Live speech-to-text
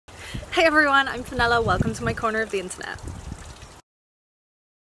Hey everyone, I'm Fenella, welcome to my corner of the internet.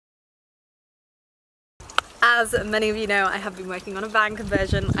 As many of you know, I have been working on a van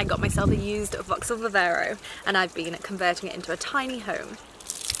conversion. I got myself a used Vauxhall Vivaro and I've been converting it into a tiny home.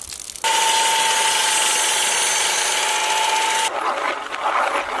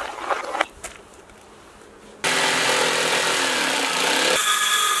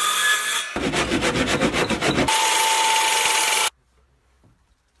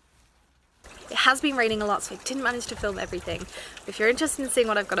 It has been raining a lot, so I didn't manage to film everything. If you're interested in seeing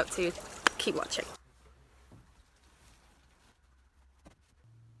what I've got up to, keep watching.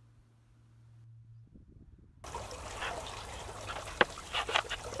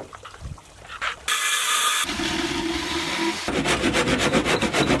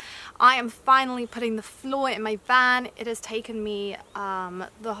 I am finally putting the floor in my van. It has taken me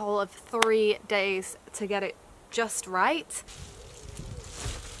the whole of 3 days to get it just right.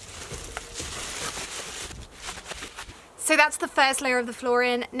 So that's the first layer of the floor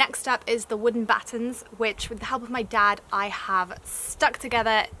in. Next up is the wooden battens, which with the help of my dad, I have stuck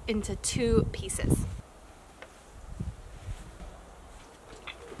together into 2 pieces.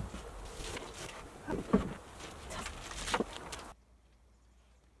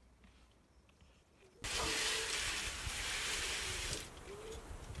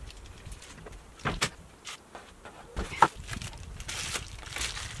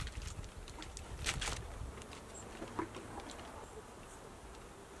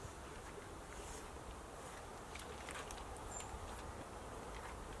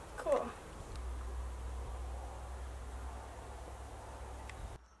 Cool.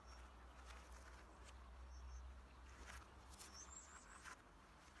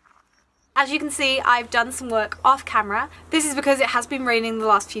 As you can see, I've done some work off camera. This is because it has been raining the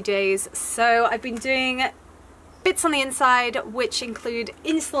last few days, so I've been doing bits on the inside which include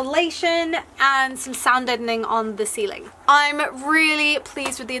insulation and some sound deadening on the ceiling. I'm really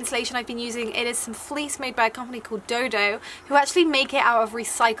pleased with the insulation I've been using. It is some fleece made by a company called DODO, who actually make it out of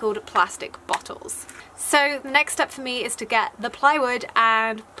recycled plastic bottles. So the next step for me is to get the plywood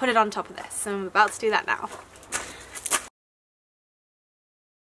and put it on top of this. So I'm about to do that now.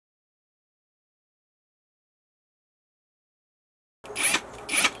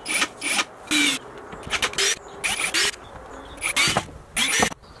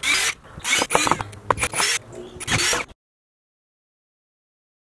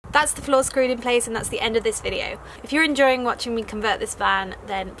 That's the floor screwed in place and that's the end of this video. If you're enjoying watching me convert this van,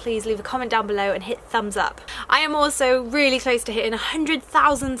 then please leave a comment down below and hit thumbs up. I am also really close to hitting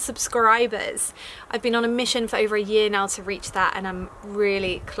 100,000 subscribers. I've been on a mission for over a year now to reach that and I'm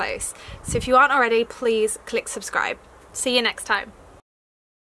really close. So if you aren't already, please click subscribe. See you next time.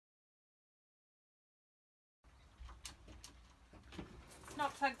 It's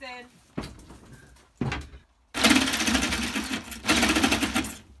not plugged in.